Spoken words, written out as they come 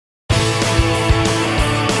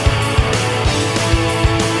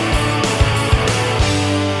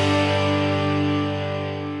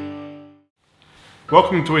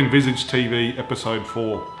Welcome to iNVISAGE TV episode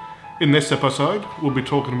 4. In this episode, we'll be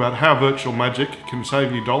talking about how virtual magic can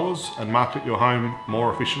save you dollars and market your home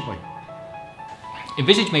more efficiently.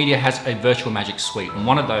 iNVISAGE Media has a virtual magic suite, and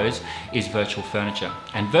one of those is virtual furniture.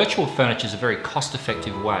 And virtual furniture is a very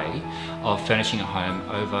cost-effective way of furnishing a home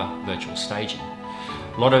over virtual staging.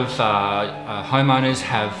 A lot of homeowners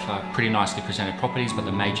have pretty nicely presented properties, but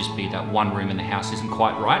there may just be that one room in the house isn't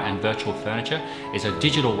quite right, and virtual furniture is a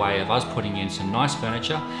digital way of us putting in some nice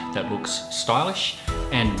furniture that looks stylish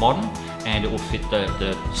and modern, and it will fit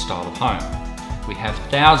the style of home. We have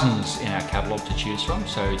thousands in our catalogue to choose from,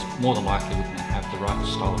 so it's more than likely we're going to have the right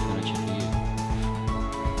style of furniture for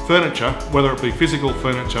you. Furniture, whether it be physical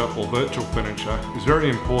furniture or virtual furniture, is very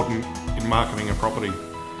important in marketing a property.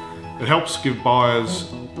 It helps give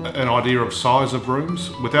buyers an idea of size of rooms.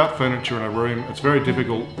 Without furniture in a room, it's very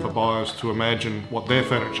difficult for buyers to imagine what their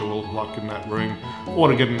furniture will look like in that room, or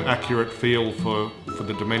to get an accurate feel for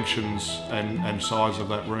the dimensions and size of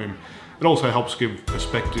that room. It also helps give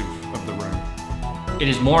perspective of the room. It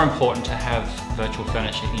is more important to have virtual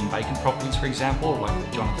furniture in vacant properties, for example.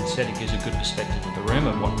 Like Jonathan said, it gives a good perspective of the room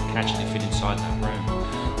and what can actually fit inside that room.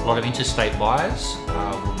 A lot of interstate buyers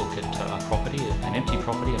will look at a property, an empty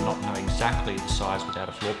property, and not know exactly the size without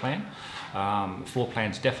a floor plan. Floor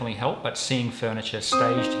plans definitely help, but seeing furniture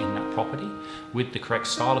staged in that property with the correct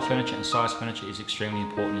style of furniture and size furniture is extremely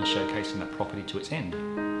important in showcasing that property to its end.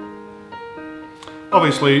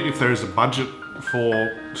 Obviously, if there is a budget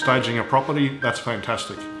for staging a property, that's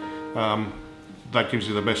fantastic. That gives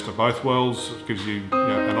you the best of both worlds. It gives you,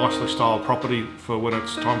 a nicely styled property for when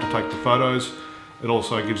it's time to take the photos. It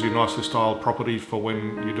also gives you a nicely styled property for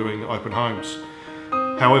when you're doing open homes.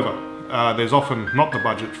 However, there's often not the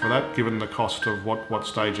budget for that, given the cost of what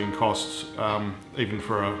staging costs, even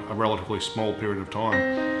for a relatively small period of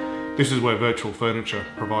time. This is where virtual furniture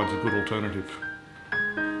provides a good alternative.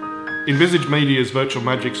 iNVISAGE Media's Virtual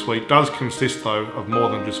Magic Suite does consist, though, of more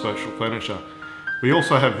than just virtual furniture. We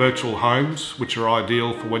also have virtual homes, which are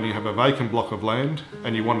ideal for when you have a vacant block of land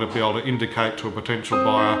and you want to be able to indicate to a potential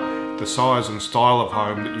buyer the size and style of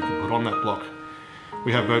home that you can put on that block.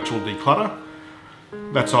 We have virtual declutter.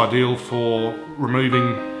 That's ideal for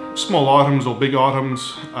removing small items or big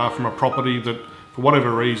items from a property that, for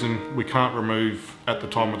whatever reason, we can't remove at the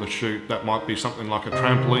time of the shoot. That might be something like a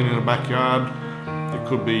trampoline in a backyard. It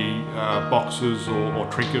could be boxes or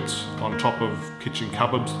trinkets on top of kitchen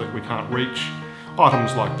cupboards that we can't reach.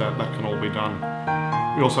 Items like that can all be done.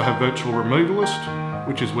 We also have virtual removalist,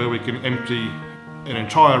 which is where we can empty an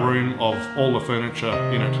entire room of all the furniture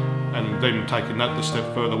in it, and then taking that the step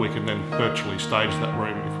further, we can then virtually stage that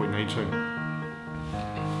room if we need to.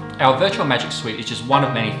 Our Virtual Magic Suite is just one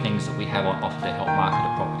of many things that we have on offer to help market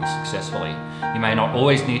a property successfully. You may not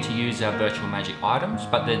always need to use our virtual magic items,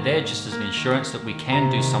 but they're there just as an insurance that we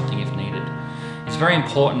can do something if needed. It's very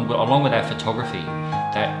important, along with our photography,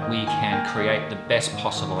 that we can create the best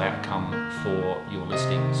possible outcome for your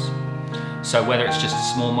listings. So whether it's just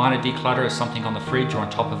a small minor declutter of something on the fridge or on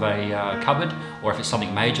top of a cupboard, or if it's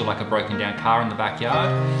something major like a broken down car in the backyard,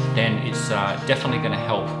 then it's definitely going to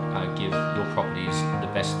help give your properties the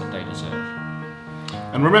best that they deserve.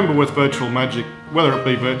 And remember, with virtual magic, whether it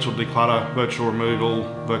be virtual declutter, virtual removal,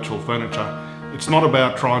 virtual furniture, it's not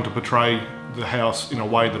about trying to portray the house in a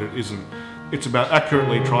way that it isn't. It's about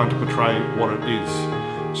accurately trying to portray what it is.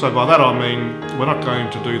 So by that I mean, we're not going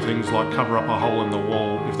to do things like cover up a hole in the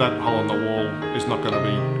wall if that hole in the wall is not going to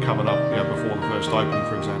be covered up before the first open,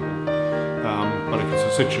 for example. But if it's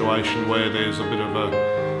a situation where there's a bit of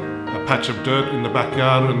a patch of dirt in the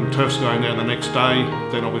backyard and turf's going down the next day,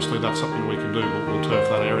 then obviously that's something we can do. We'll turf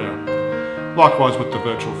that area. Likewise with the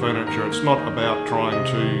virtual furniture, it's not about trying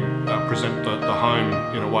to present the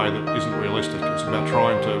home in a way that isn't realistic. It's about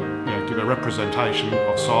trying to give a representation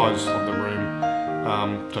of size of the room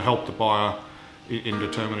to help the buyer in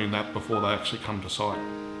determining that before they actually come to site.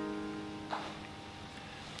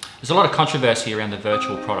 There's a lot of controversy around the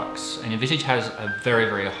virtual products, and iNVISAGE has a very,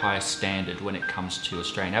 very high standard when it comes to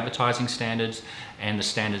Australian advertising standards and the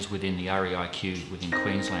standards within the REIQ within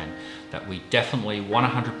Queensland, that we definitely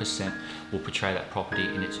 100% will portray that property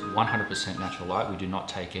in its 100% natural light. We do not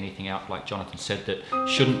take anything out, like Jonathan said, that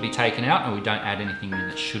shouldn't be taken out, and we don't add anything in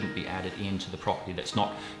that shouldn't be added into the property that's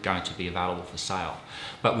not going to be available for sale.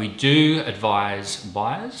 But we do advise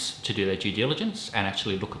buyers to do their due diligence and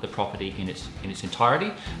actually look at the property in its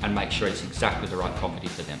entirety and make sure it's exactly the right property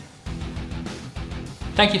for them.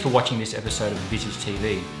 Thank you for watching this episode of iNVISAGE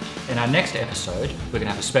TV. In our next episode, we're going to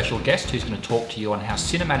have a special guest who's going to talk to you on how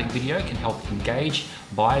cinematic video can help engage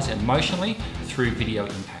buyers emotionally through video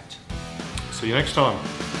impact. See you next time.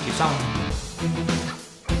 Keep selling.